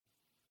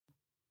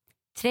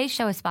Today's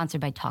show is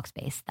sponsored by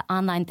Talkspace, the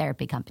online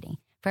therapy company.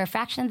 For a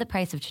fraction of the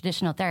price of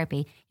traditional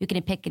therapy, you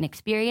can pick an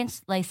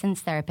experienced,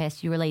 licensed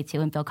therapist you relate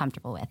to and feel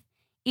comfortable with.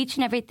 Each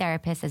and every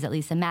therapist has at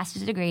least a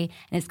master's degree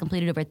and has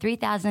completed over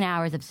 3,000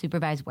 hours of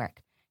supervised work.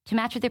 To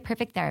match with your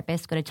perfect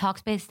therapist, go to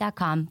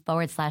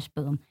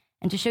Talkspace.com/boom.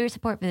 And to show your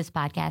support for this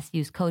podcast,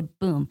 use code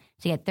BOOM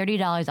to get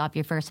 $30 off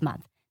your first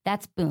month.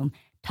 That's BOOM.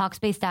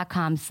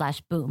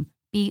 Talkspace.com/boom.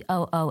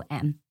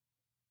 BOOM.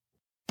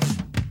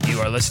 You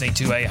are listening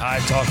to a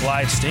Hive Talk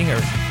Live Stinger.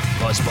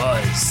 Buzz,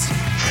 buzz.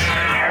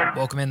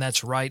 Welcome in.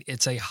 That's right.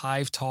 It's a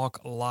Hive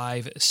Talk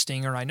Live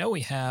Stinger. I know we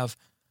have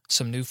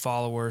some new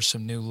followers,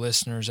 some new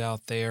listeners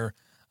out there.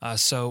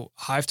 So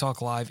Hive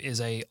Talk Live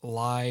is a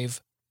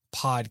live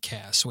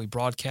podcast. So we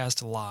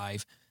broadcast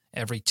live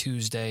every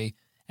Tuesday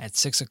at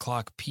 6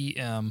 o'clock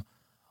p.m.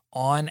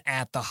 on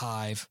At The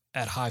Hive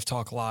at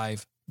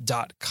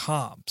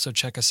hivetalklive.com. So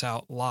check us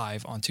out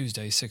live on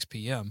Tuesday, 6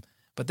 p.m.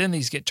 But then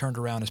these get turned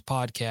around as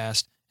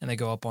podcasts, and they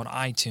go up on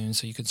iTunes,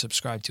 so you can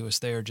subscribe to us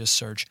there. Just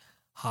search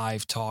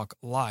Hive Talk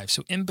Live.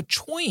 So in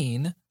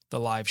between the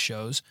live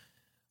shows,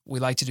 we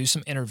like to do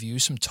some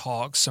interviews, some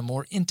talks, some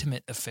more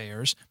intimate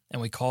affairs,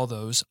 and we call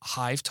those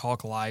Hive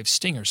Talk Live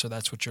Stingers. So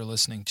that's what you're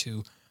listening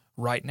to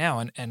right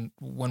now. And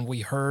when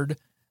we heard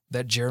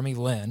that Jeremy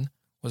Lin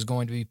was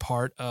going to be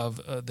part of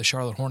the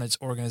Charlotte Hornets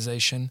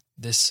organization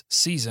this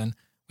season,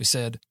 we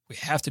said we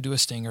have to do a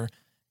stinger,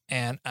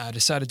 and I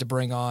decided to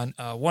bring on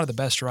one of the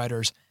best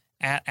writers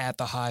at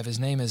The Hive. His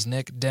name is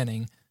Nick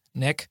Denning.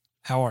 Nick,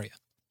 how are you?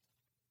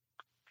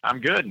 I'm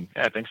good.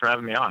 Yeah, thanks for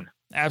having me on.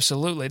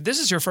 Absolutely. This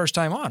is your first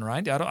time on,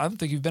 right? I don't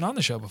think you've been on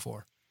the show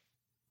before.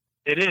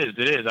 It is.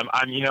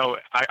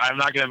 I'm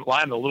not going to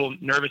lie. I'm a little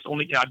nervous.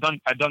 I've done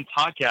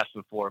podcasts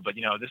before, but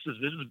this is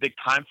a big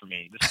time for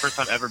me. This is the first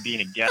time ever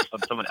being a guest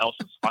on someone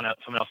else's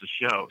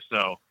show.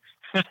 So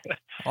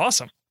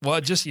awesome.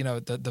 Well, just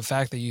the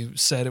fact that you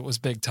said it was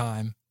big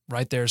time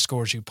right there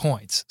scores you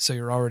points. So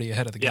you're already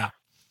ahead of the game.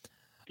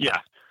 Yeah.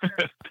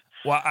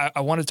 Well, I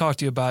want to talk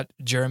to you about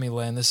Jeremy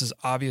Lin. This is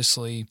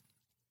obviously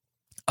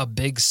a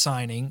big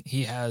signing.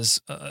 He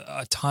has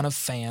a ton of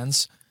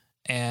fans,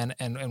 and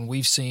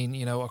we've seen,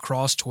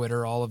 across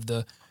Twitter, all of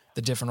the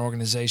different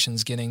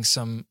organizations getting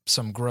some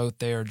growth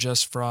there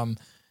just from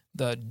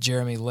the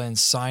Jeremy Lin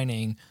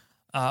signing.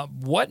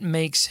 What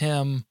makes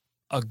him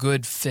a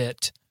good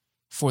fit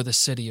for the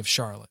city of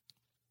Charlotte?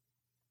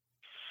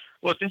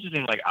 Well, it's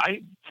interesting.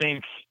 I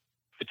think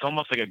it's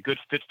almost like a good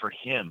fit for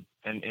him.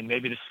 And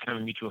maybe this is kind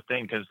of a mutual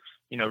thing because,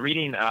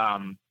 reading,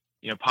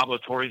 Pablo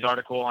Torre's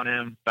article on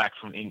him back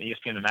in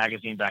ESPN the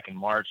magazine back in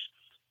March,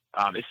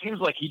 it seems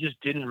like he just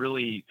didn't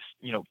really,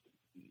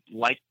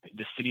 like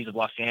the cities of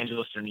Los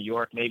Angeles or New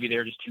York. Maybe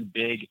they're just too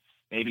big.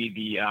 Maybe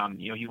he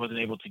wasn't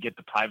able to get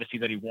the privacy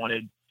that he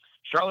wanted.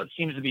 Charlotte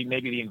seems to be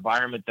maybe the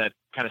environment that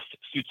kind of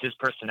suits his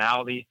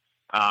personality.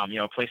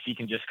 A place he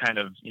can just kind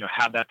of,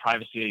 have that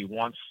privacy that he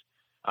wants.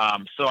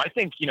 So I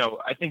think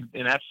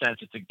in that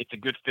sense, it's a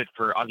good fit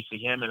for obviously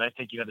him. And I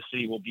think, the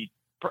city will be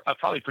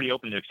probably pretty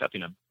open to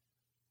accepting him.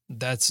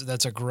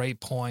 That's a great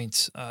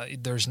point.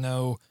 There's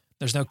no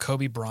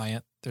Kobe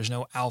Bryant. There's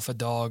no alpha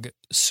dog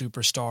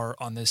superstar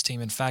on this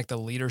team. In fact, the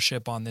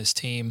leadership on this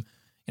team,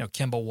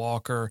 Kemba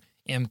Walker,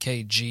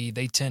 MKG,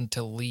 they tend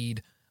to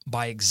lead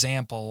by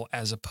example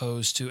as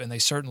opposed to, and they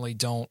certainly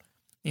don't,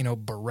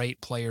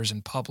 berate players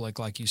in public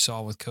like you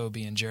saw with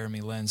Kobe and Jeremy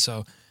Lin.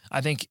 So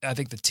I think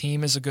the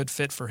team is a good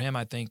fit for him.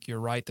 I think you're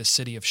right. The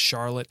city of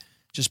Charlotte,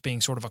 just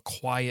being sort of a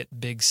quiet,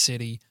 big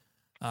city,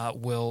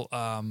 will,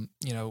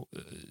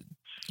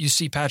 you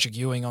see Patrick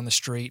Ewing on the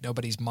street,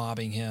 nobody's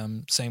mobbing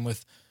him. Same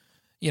with,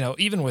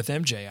 even with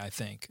MJ, I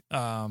think,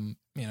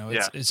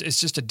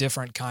 it's just a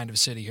different kind of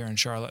city here in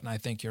Charlotte. And I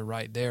think you're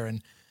right there.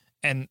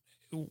 And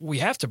we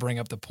have to bring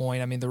up the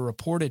point. I mean, the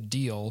reported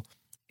deal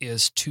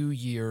is 2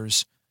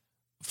 years,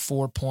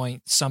 4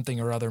 point something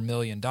or other $1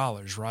 million,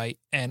 right?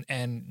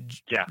 And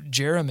yeah.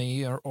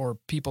 Jeremy or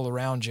people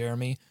around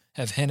Jeremy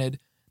have hinted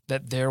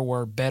that there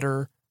were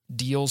better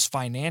deals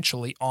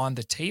financially on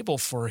the table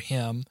for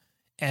him,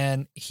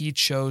 and he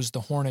chose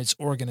the Hornets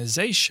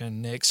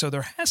organization, Nick. So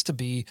there has to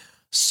be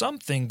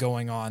something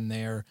going on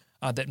there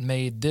that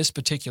made this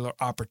particular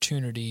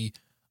opportunity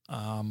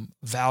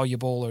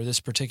valuable, or this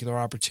particular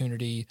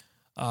opportunity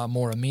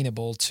more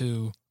amenable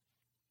to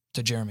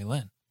Jeremy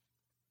Lin.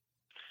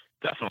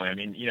 Definitely. I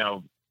mean,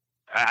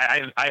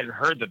 I had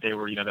heard that they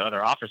were, the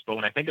other offers, but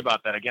when I think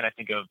about that, again, I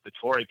think of the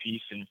Torrey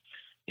piece and,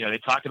 they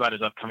talked about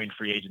his upcoming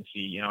free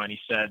agency, and he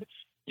said,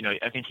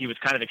 I think he was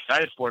kind of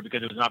excited for it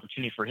because it was an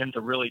opportunity for him to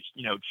really,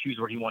 choose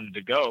where he wanted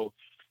to go.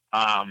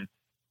 And,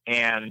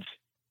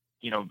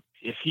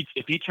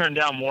 if he turned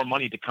down more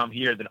money to come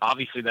here, then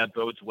obviously that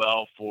bodes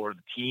well for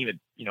the team. It,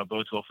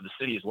 bodes well for the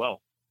city as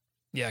well.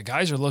 Yeah.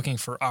 Guys are looking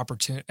for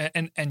opportunity.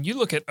 And you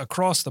look at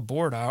across the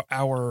board,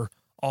 our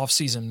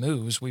off-season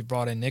moves, we've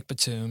brought in Nick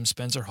Batum,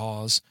 Spencer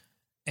Hawes,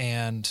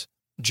 and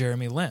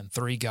Jeremy Lin,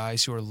 3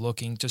 guys who are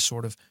looking to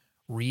sort of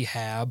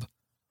rehab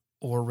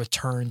or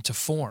return to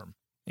form,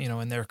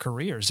 in their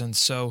careers. And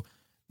so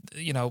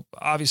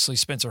obviously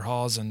Spencer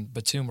Hawes and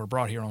Batum were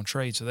brought here on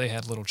trade, so they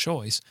had little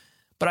choice.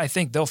 But I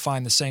think they'll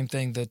find the same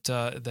thing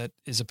that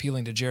is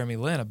appealing to Jeremy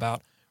Lin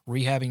about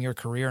rehabbing your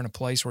career in a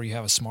place where you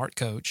have a smart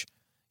coach,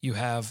 you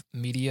have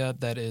media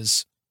that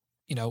is,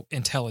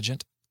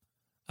 intelligent,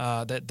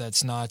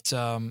 that's not,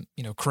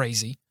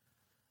 crazy,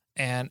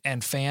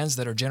 and fans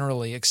that are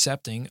generally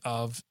accepting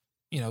of,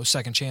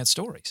 second chance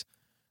stories.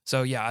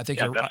 So yeah, I think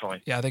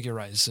definitely. I think you're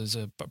right. This is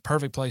a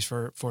perfect place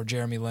for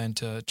Jeremy Lin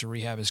to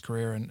rehab his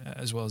career, and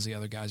as well as the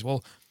other guys.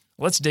 Well,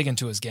 let's dig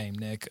into his game,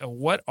 Nick.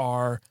 What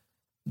are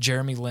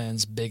Jeremy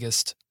Lin's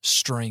biggest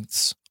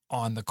strengths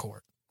on the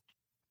court?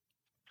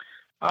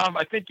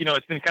 I think,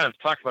 it's been kind of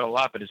talked about a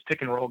lot, but his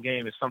pick and roll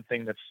game is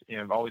something that's,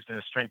 always been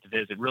a strength of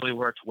his. It really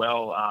worked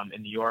well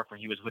in New York when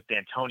he was with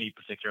D'Antoni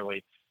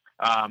particularly.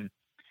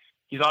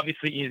 He's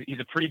obviously, he's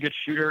a pretty good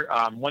shooter.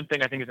 One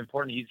thing I think is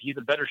important, he's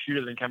a better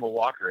shooter than Kemba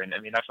Walker. And I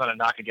mean, that's not a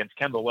knock against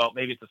Kemba. Well,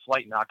 maybe it's a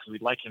slight knock because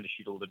we'd like him to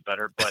shoot a little bit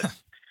better, but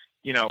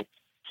he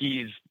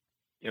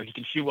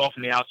can shoot well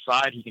from the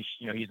outside. He can,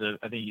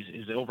 I think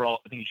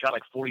he shot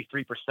like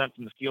 43%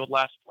 from the field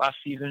last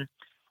season.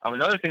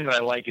 Another thing that I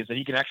like is that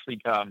he can actually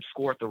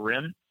score at the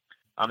rim.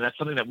 That's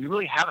something that we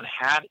really haven't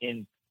had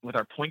with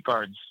our point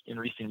guards in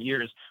recent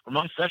years.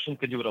 Ramon Sessions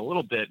could do it a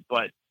little bit,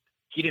 but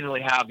he didn't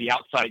really have the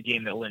outside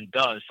game that Lin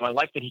does. So I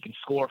like that he can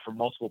score from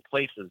multiple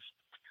places.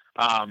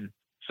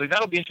 So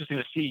that'll be interesting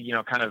to see,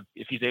 kind of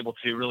if he's able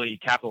to really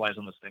capitalize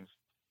on those things.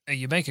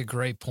 You make a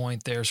great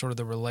point there, sort of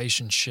the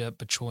relationship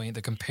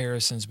the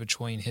comparisons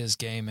between his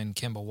game and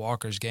Kemba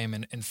Walker's game.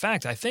 And in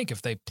fact, I think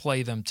if they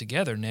play them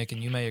together, Nick,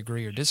 and you may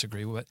agree or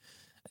disagree, but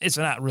it's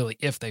not really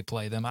if they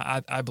play them.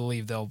 I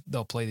believe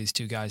they'll play these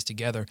two guys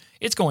together.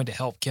 It's going to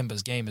help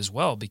Kemba's game as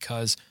well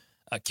because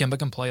Kemba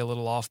can play a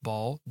little off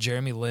ball.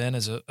 Jeremy Lin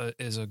is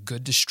a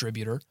good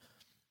distributor,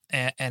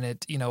 and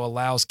it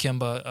allows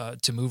Kemba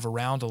to move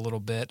around a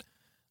little bit.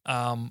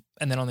 And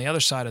then on the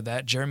other side of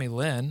that, Jeremy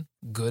Lin,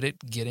 good at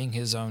getting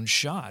his own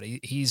shot.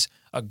 He's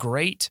a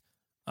great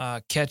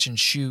catch and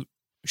shoot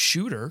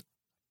shooter.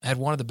 Had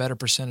one of the better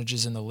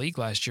percentages in the league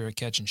last year at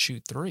catch and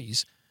shoot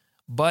threes.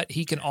 But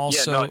he can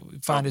also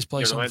find his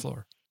place on the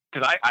floor.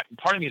 Because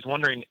part of me is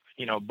wondering,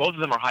 both of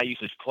them are high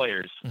usage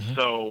players. Mm-hmm.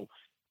 So,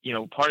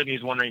 part of me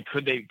is wondering,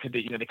 could they,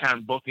 they kind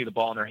of both need the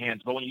ball in their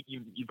hands. But when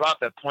you brought up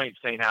that point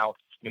saying how,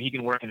 he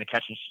can work in the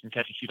catch and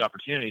shoot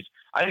opportunities,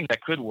 I think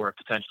that could work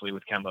potentially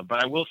with Kemba.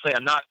 But I will say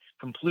I'm not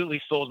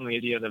completely sold on the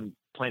idea of them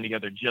playing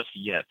together just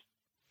yet.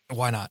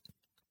 Why not?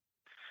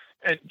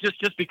 And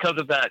just because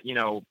of that,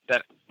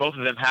 that both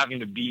of them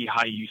having to be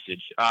high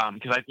usage.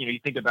 Because you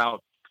think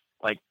about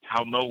like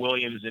how Mo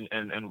Williams and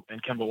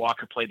Kemba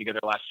Walker played together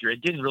last year.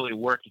 It didn't really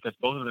work because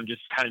both of them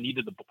just kind of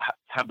needed to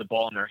have the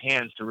ball in their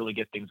hands to really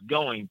get things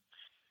going.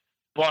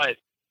 But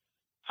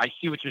I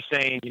see what you're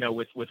saying,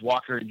 with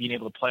Walker being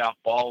able to play off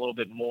ball a little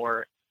bit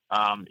more,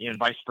 and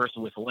vice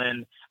versa with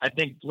Lin. I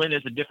think Lin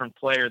is a different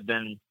player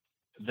than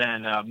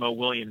Mo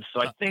Williams.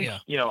 So I think,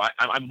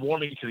 I'm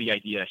warming to the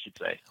idea, I should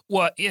say.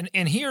 Well,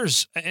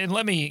 and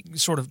let me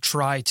sort of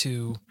try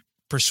to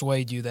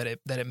persuade you that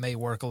it may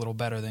work a little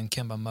better than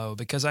Kemba Mo,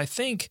 because I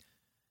think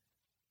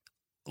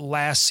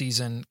last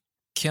season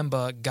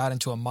Kemba got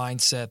into a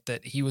mindset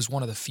that he was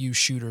one of the few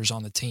shooters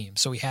on the team,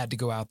 so he had to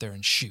go out there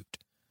and shoot.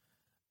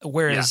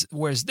 Whereas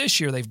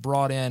this year they've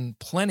brought in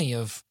plenty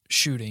of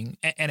shooting,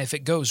 and if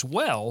it goes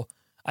well,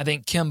 I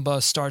think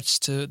Kemba starts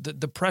to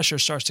the pressure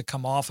starts to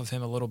come off of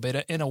him a little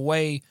bit in a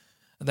way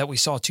that we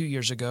saw 2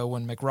 years ago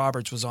when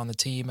McRoberts was on the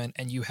team,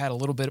 and you had a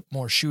little bit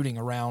more shooting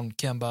around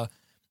Kemba,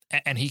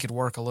 and he could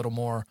work a little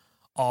more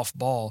off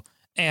ball.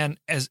 And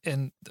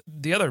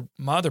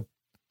my other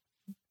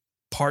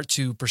part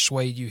to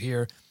persuade you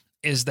here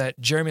is that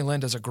Jeremy Lin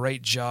does a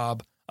great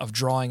job of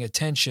drawing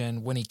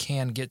attention when he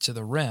can get to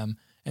the rim.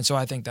 And so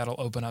I think that'll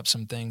open up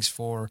some things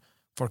for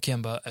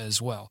Kemba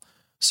as well.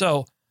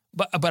 So,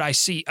 but I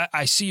see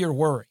your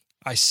worry.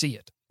 I see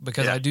it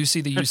because I do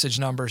see the usage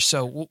numbers.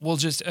 So we'll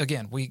just,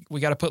 again, we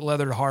got to put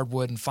leather to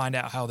hardwood and find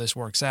out how this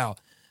works out.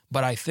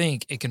 But I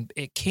think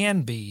it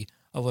can be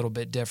a little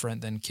bit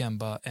different than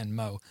Kemba and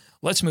Mo.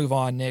 Let's move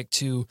on, Nick,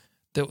 to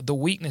the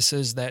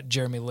weaknesses that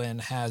Jeremy Lin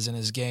has in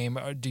his game.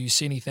 Do you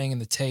see anything in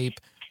the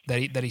tape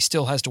that he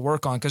still has to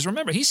work on? Because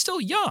remember, he's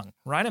still young,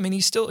 right? I mean,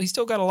 he's still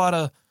got a lot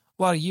of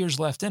years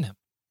left in him.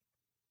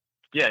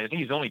 Yeah, I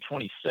think he's only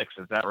 26.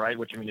 Is that right?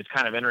 Which, I mean, it's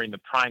kind of entering the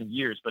prime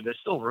years, but there's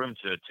still room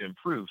to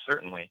improve,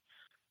 certainly.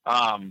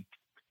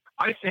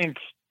 I think,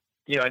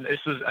 and this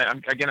was,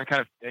 I'm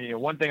kind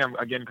of, one thing I'm,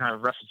 again, kind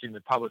of referencing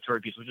the Pablo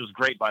Torre piece, which was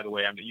great, by the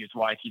way. It's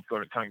why I keep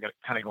kind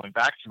of going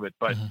back to it.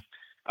 But,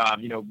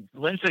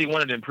 Lin said he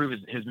wanted to improve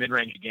his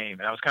mid-range game.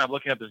 And I was kind of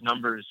looking up his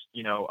numbers,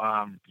 and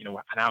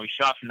how he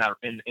shot from that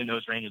in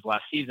those ranges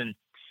last season.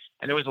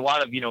 And there was a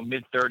lot of,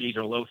 mid-30s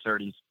or low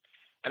 30s.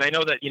 And I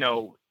know that,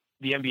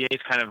 the NBA is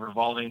kind of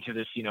revolving to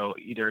this,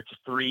 either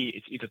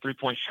it's either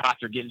 3-point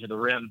shots or getting to the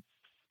rim.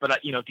 But,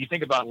 if you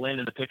think about Lin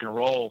in the pick and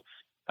roll,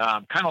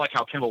 kind of like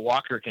how Kemba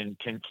Walker can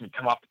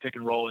come off the pick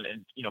and roll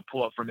and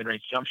pull up for a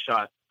mid-range jump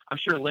shot. I'm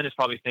sure Lynn is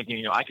probably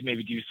thinking, I could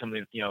maybe do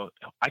something,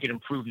 I could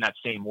improve in that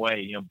same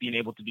way, being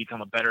able to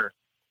become a better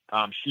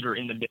shooter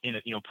in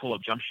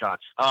pull-up jump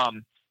shots.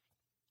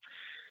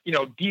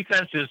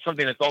 Defense is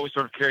something that's always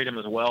sort of carried him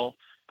as well.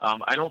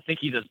 I don't think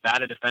he's as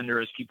bad a defender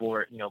as people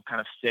are,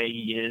 kind of say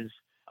he is.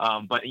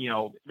 But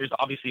there's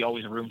obviously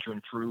always room to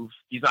improve.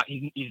 He's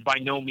by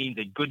no means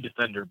a good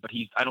defender, but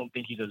I don't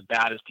think he's as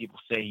bad as people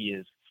say he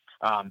is.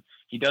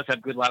 He does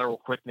have good lateral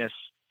quickness.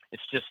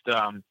 It's just,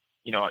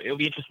 it'll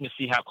be interesting to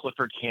see how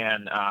Clifford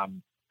can,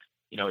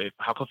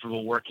 how Clifford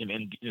will work him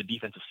in the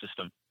defensive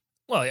system.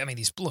 Well, I mean,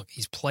 he's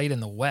played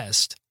in the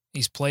West.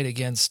 He's played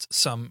against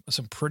some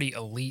pretty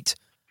elite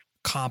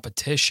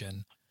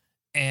competition,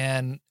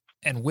 and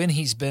when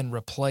he's been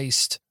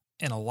replaced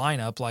in a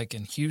lineup like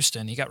in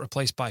Houston, he got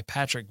replaced by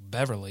Patrick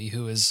Beverley,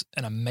 who is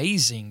an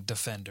amazing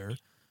defender.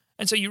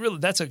 And so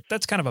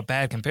that's kind of a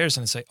bad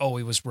comparison to say, oh,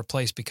 he was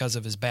replaced because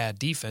of his bad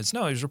defense.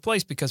 No, he was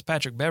replaced because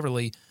Patrick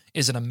Beverley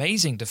is an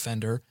amazing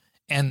defender,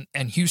 and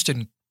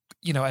Houston,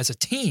 as a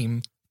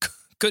team,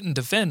 couldn't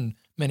defend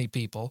many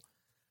people.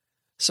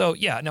 So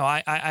yeah, no,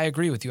 I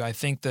agree with you. I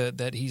think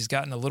that he's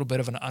gotten a little bit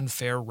of an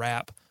unfair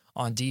rap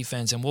on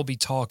defense, and we'll be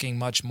talking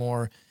much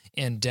more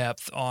in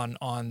depth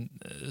on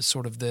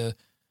sort of the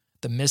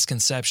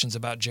misconceptions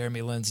about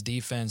Jeremy Lin's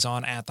defense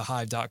on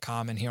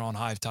atthehive.com and here on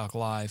Hive Talk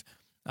Live,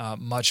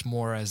 much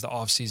more as the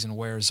offseason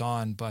wears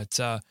on. But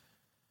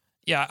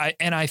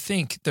I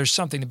think there's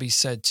something to be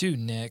said too,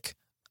 Nick,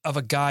 of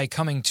a guy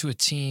coming to a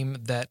team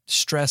that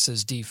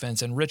stresses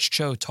defense. And Rich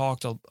Cho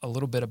talked a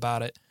little bit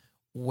about it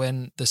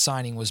when the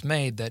signing was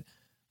made, that,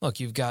 look,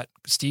 you've got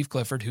Steve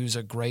Clifford, who's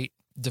a great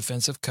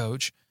defensive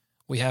coach.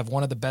 We have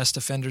one of the best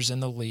defenders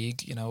in the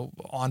league,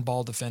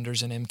 on-ball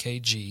defenders in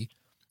MKG.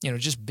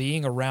 Just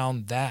being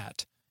around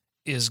that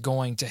is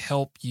going to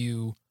help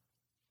you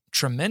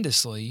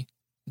tremendously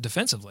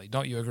defensively.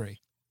 Don't you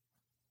agree?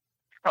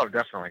 Oh,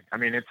 definitely. I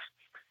mean, it's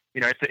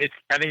I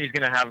think he's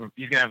going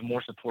to have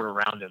more support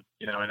around him,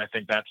 and I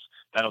think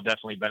that'll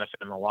definitely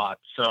benefit him a lot.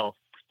 So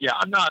yeah,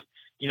 I'm not,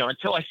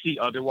 until I see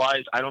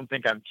otherwise, I don't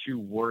think I'm too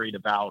worried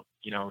about,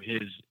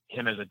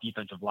 him as a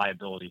defensive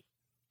liability.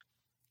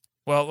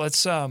 Well,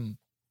 let's,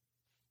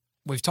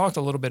 we've talked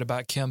a little bit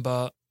about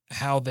Kemba,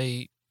 how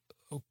they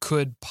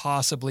could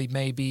possibly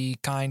maybe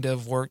kind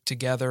of work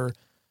together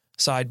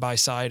side by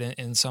side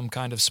in some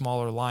kind of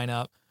smaller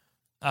lineup.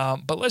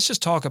 But let's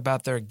just talk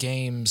about their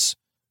games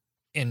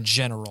in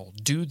general.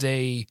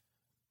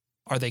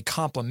 Are they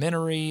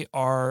complementary?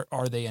 Are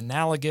they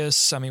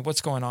analogous? I mean,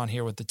 what's going on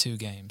here with the two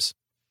games?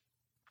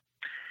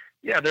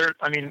 Yeah,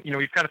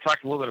 we've kind of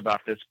talked a little bit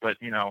about this, but,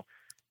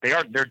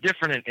 they're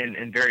different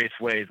in various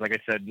ways. Like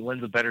I said,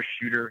 Lynn's a better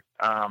shooter.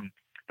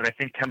 But I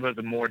think Kemba is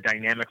a more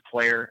dynamic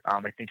player.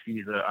 I think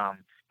he's a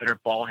better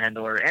ball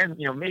handler and,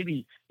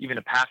 maybe even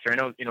a passer. I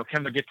know,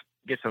 Kemba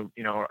gets a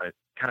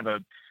kind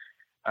of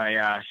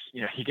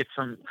he gets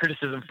some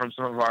criticism from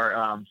some of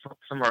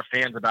our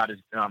fans about his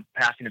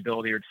passing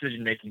ability or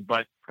decision making.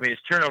 But I mean, his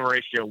turnover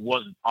ratio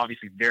was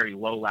obviously very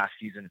low last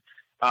season.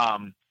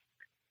 The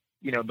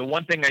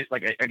one thing I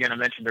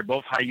mentioned, they're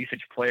both high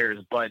usage players,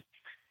 but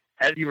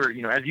as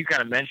you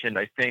kind of mentioned,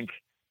 I think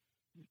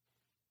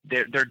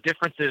their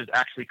differences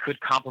actually could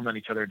complement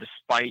each other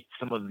despite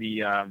some of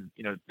the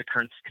the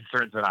current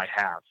concerns that I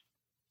have.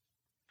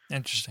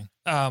 Interesting.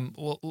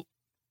 Well,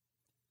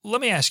 let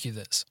me ask you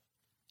this.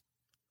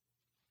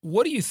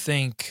 What do you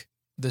think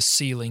the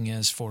ceiling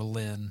is for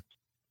Lynn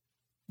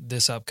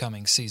this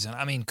upcoming season?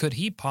 I mean, could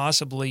he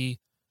possibly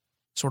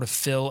sort of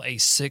fill a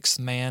sixth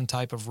man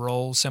type of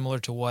role similar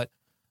to what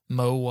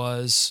Mo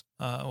was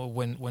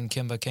when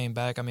Kemba came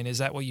back? I mean, is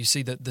that what you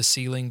see the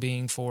ceiling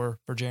being for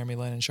Jeremy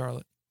Lin and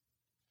Charlotte?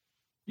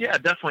 Yeah,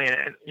 definitely.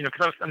 And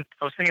because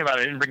I was thinking about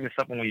it, I didn't bring this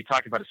up when we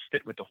talked about his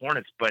fit with the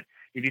Hornets, but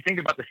if you think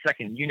about the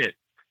second unit,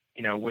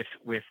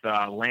 with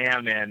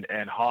Lamb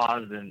and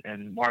Hawes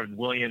and Marvin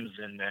Williams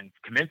and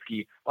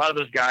Kaminsky, a lot of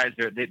those guys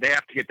they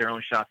have to get their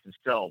own shots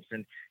themselves.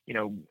 And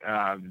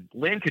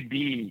Lynn could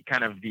be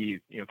kind of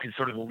can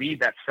sort of lead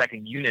that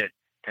second unit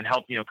and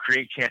help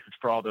create chances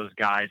for all those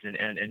guys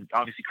and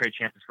obviously create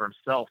chances for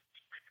himself.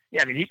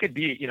 Yeah, I mean, he could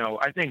be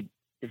I think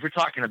if we're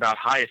talking about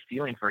highest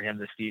ceiling for him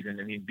this season,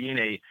 I mean,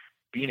 being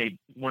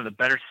one of the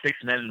better six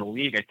men in the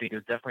league, I think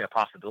is definitely a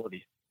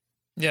possibility.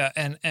 Yeah,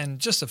 and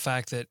just the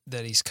fact that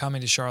he's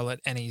coming to Charlotte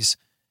and he's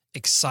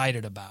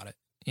excited about it.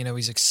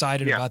 He's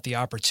excited about the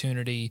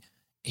opportunity.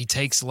 He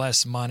takes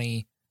less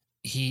money.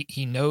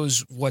 He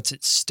knows what's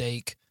at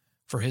stake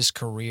for his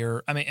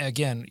career. I mean,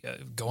 again,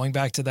 going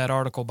back to that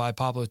article by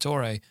Pablo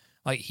Torre,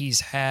 like, he's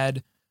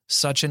had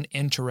such an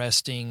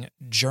interesting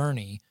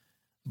journey,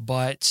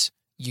 but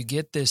you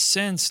get this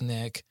sense,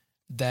 Nick,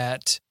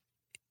 that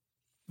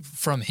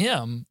from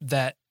him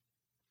that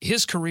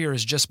his career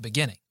is just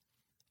beginning.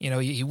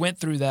 He went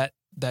through that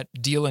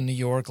deal in New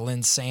York,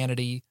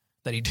 Linsanity,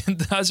 that he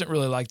doesn't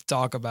really like to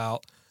talk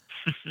about.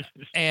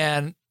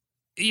 And,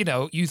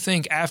 you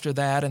think after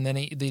that, and then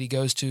he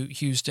goes to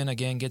Houston,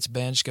 again, gets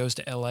benched, goes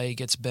to LA,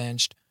 gets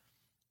benched.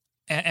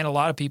 And a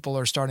lot of people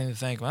are starting to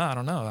think, well, I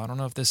don't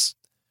know if this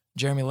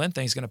Jeremy Lin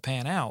thing is going to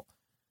pan out.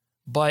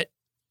 But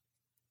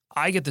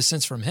I get the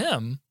sense from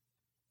him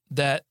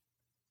that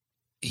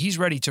he's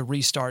ready to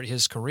restart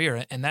his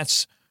career, and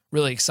that's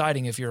really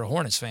exciting if you're a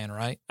Hornets fan,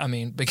 right? I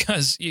mean,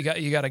 because you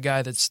got a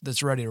guy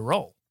that's ready to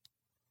roll.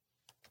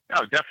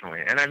 Oh,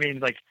 definitely. And I mean,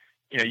 like,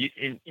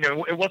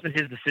 it wasn't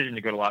his decision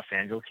to go to Los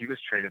Angeles. He was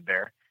traded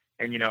there,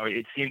 and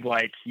it seemed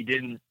like he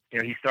didn't.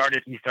 He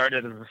started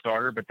as a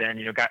starter, but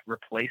then got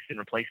replaced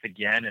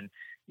again, and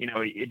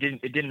it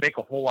didn't make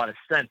a whole lot of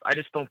sense. I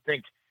just don't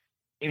think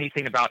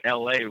anything about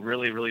LA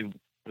really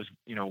was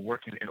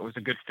working. It was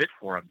a good fit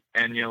for him,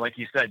 and like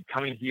you said,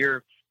 coming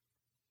here,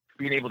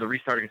 being able to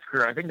restart his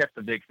career, I think that's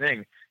the big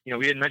thing. We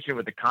didn't mention it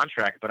with the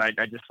contract, but I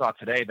just saw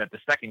today that the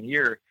second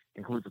year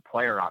includes a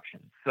player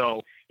option.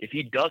 So if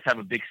he does have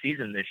a big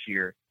season this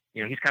year,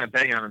 he's kind of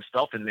betting on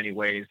himself in many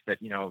ways that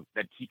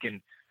that he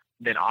can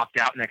then opt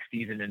out next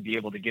season and be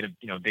able to get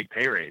a big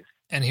pay raise.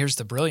 And here's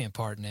the brilliant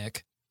part,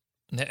 Nick.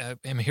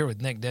 I'm here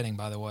with Nick Denning,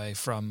 by the way,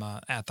 from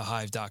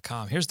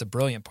atthehive.com. Here's the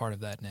brilliant part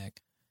of that,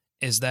 Nick,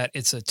 is that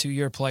it's a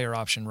 2-year player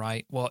option,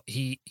 right? Well,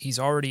 he's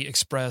already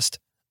expressed,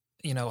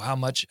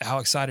 how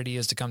excited he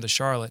is to come to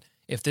Charlotte.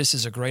 If this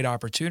is a great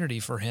opportunity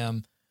for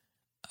him,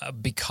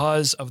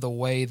 because of the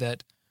way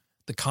that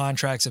the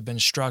contracts have been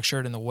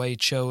structured and the way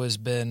Cho has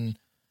been,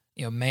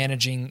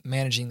 managing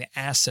the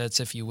assets,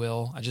 if you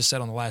will. I just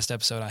said on the last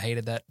episode I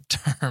hated that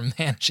term,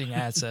 managing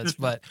assets,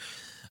 but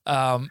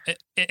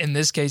in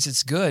this case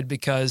it's good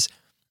because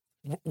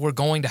we're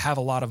going to have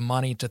a lot of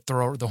money to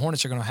throw. The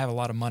Hornets are going to have a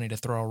lot of money to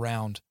throw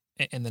around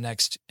in the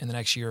next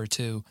year or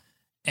two,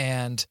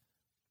 and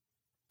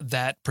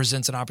that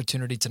presents an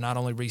opportunity to not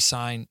only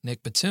re-sign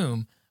Nick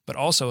Batum, but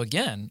also,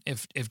 again,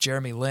 if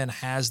Jeremy Lin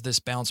has this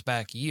bounce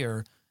back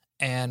year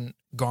and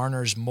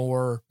garners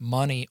more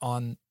money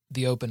on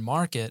the open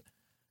market,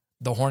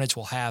 the Hornets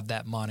will have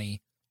that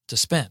money to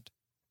spend.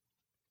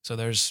 So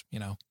there's,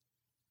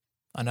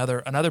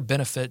 another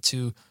benefit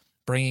to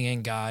bringing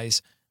in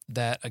guys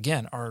that,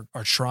 again, are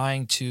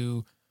trying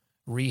to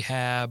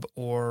rehab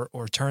or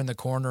turn the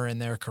corner in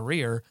their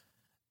career,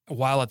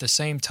 while at the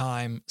same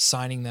time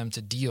signing them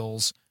to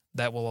deals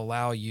that will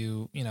allow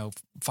you,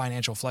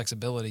 financial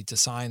flexibility to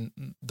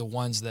sign the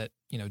ones that,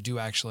 do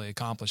actually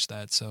accomplish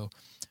that. So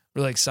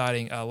really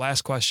exciting.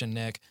 Last question,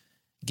 Nick.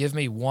 Give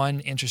me one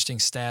interesting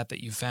stat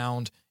that you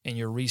found in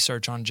your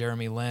research on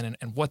Jeremy Lin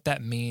and what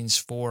that means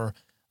for,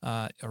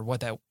 or what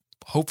that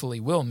hopefully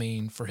will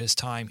mean for his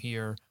time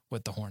here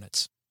with the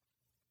Hornets.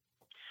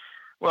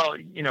 Well,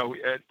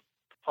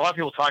 a lot of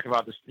people talk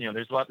about this.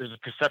 There's a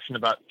perception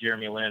about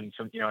Jeremy Lin.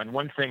 And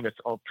one thing that's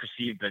all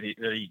perceived that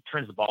he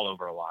turns the ball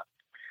over a lot.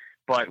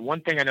 But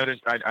one thing I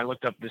noticed, I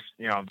looked up this,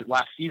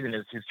 last season,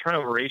 is his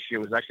turnover ratio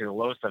was actually the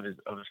lowest of his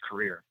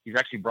career. He's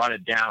actually brought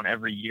it down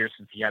every year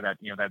since he had that,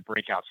 that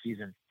breakout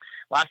season.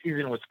 Last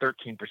season was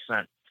 13%.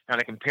 Now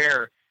to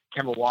compare,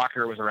 Kemba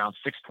Walker was around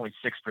 6.6%.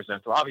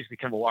 So obviously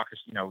Kemba Walker,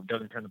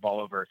 doesn't turn the ball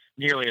over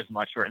nearly as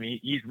much. I mean,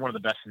 he's one of the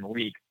best in the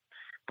league.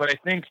 But I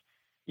think,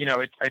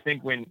 I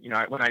think when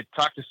I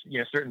talk to,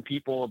 certain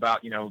people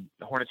about, the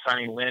Hornets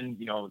signing Lin,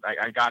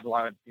 I got a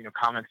lot of,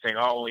 comments saying,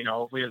 oh,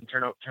 hopefully he doesn't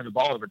turn the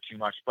ball over too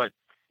much. But,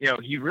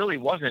 he really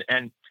wasn't.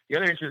 And the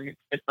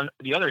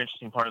other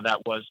interesting part of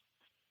that was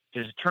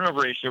his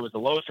turnover ratio was the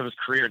lowest of his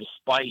career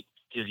despite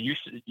his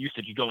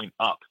usage going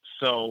up.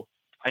 So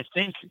I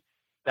think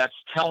that's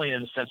telling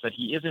in the sense that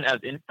he isn't as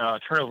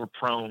turnover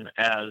prone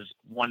as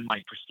one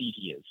might perceive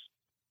he is.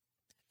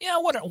 Yeah.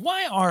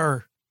 Why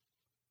are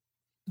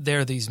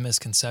there these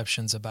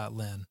misconceptions about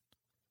Lin?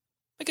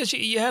 Because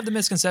you have the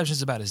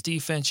misconceptions about his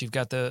defense. You've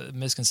got the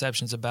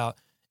misconceptions about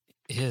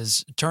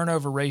his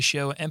turnover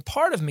ratio. And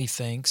part of me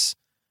thinks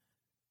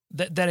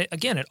that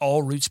it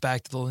all roots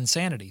back to the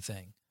Linsanity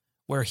thing,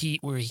 where he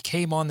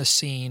came on the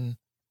scene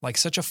like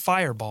such a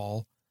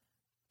fireball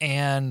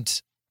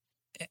and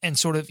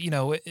sort of,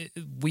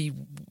 we,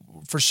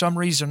 for some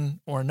reason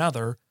or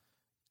another,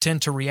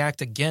 tend to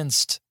react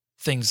against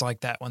things like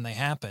that when they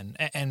happen.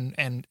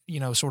 And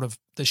sort of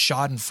the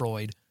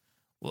Schadenfreude,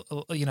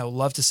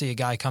 love to see a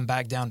guy come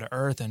back down to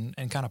earth and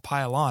kind of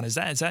pile on. Is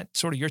that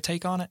sort of your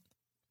take on it?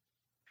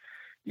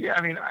 Yeah,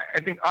 I mean,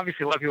 I think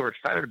obviously a lot of people are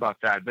excited about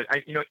that, but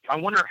I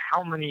wonder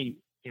how many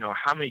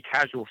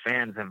casual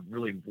fans have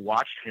really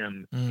watched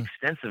him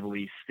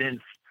extensively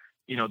since,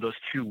 those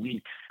 2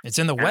 weeks. It's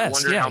in the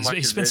West. Yeah,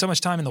 he spent so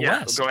much time in the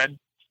West. Go ahead.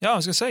 Yeah, I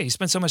was going to say, he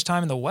spent so much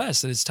time in the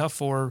West that it's tough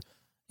for,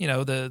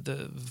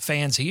 the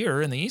fans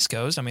here in the East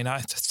Coast. I mean,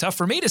 it's tough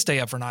for me to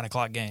stay up for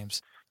 9:00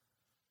 games.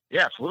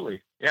 Yeah,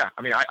 absolutely. Yeah.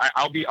 I mean,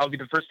 I'll be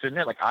the first to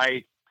admit, like,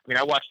 I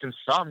watched him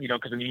some,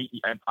 because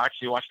I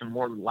actually watched him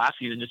more last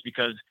season just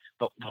because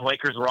the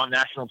Lakers were on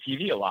national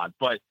TV a lot.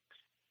 But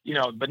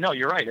no,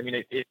 you're right. I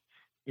mean,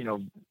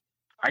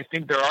 I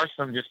think there are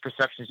some just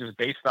perceptions just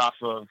based off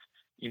of,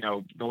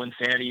 the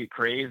Linsanity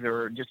craze,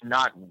 or just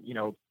not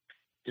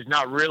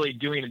really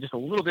doing just a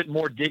little bit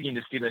more digging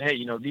to see that, hey,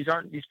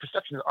 these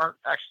perceptions aren't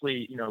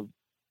actually,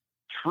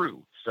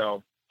 true.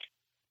 So.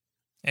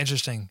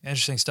 Interesting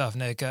stuff,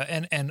 Nick.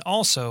 And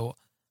also,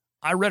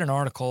 I read an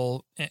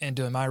article in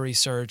doing my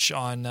research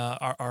on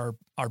our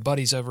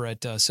buddies over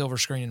at Silver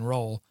Screen and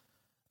Roll,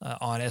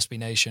 on SB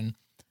Nation.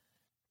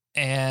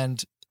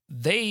 And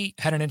they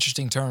had an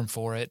interesting term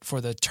for it,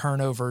 for the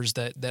turnovers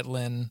that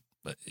Lynn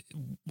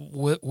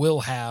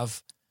will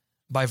have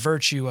by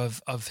virtue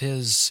of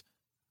his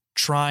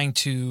trying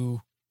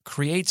to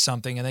create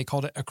something, and they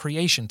called it a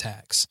creation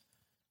tax.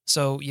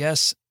 So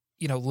yes,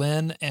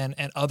 Lynn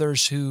and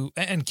others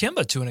and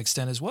Kemba to an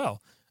extent as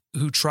well,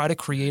 who try to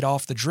create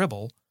off the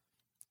dribble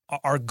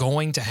are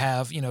going to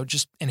have,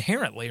 just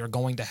inherently are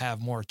going to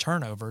have more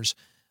turnovers,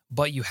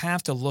 but you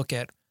have to look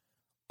at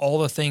all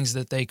the things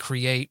that they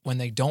create when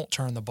they don't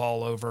turn the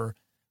ball over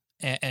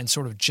and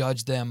sort of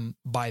judge them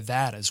by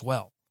that as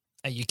well.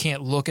 And you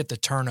can't look at the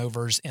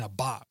turnovers in a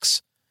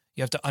box.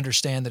 You have to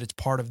understand that it's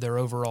part of their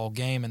overall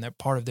game and that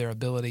part of their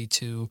ability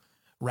to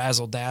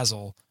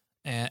razzle-dazzle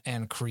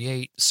and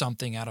create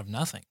something out of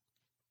nothing.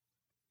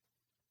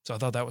 So I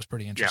thought that was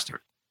pretty interesting.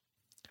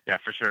 Yeah,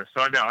 for sure.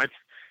 So I know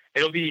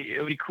it'll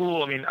be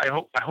cool. I mean,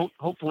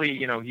 hopefully,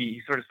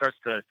 he sort of starts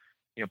to,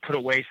 put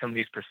away some of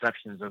these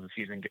perceptions as the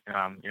season,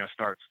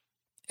 starts.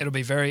 It'll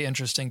be very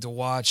interesting to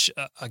watch.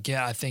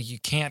 Again, I think you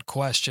can't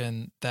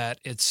question that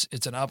it's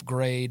an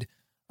upgrade,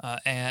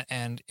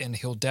 and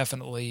he'll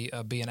definitely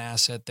be an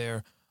asset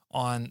there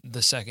on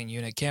the second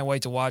unit. Can't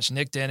wait to watch.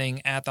 Nick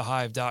Denning at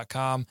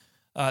thehive.com.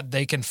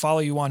 They can follow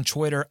you on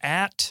Twitter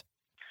at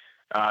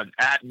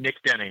Nick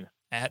Denning.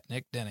 At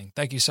Nick Denning.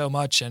 Thank you so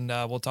much, and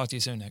we'll talk to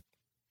you soon, Nick.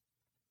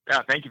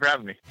 Yeah, thank you for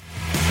having me.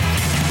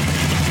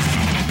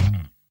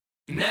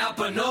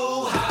 Napa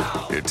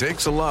know-how. It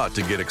takes a lot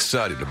to get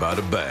excited about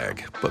a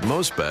bag, but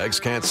most bags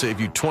can't save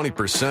you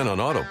 20% on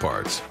auto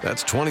parts.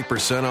 That's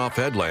 20% off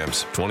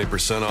headlamps,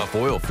 20% off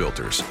oil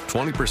filters,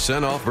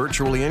 20% off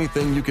virtually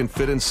anything you can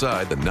fit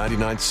inside the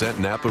 99-cent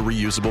Napa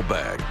reusable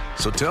bag.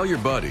 So tell your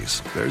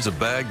buddies, there's a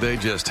bag they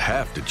just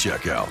have to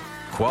check out.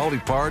 Quality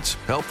parts,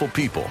 helpful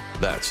people.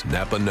 That's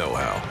Napa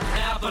know-how.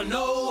 Napa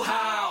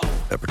know-how.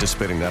 At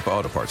participating Napa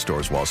Auto Parts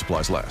stores while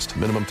supplies last.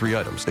 Minimum 3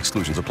 items.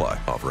 Exclusions apply.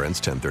 Offer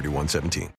ends 10/31/17.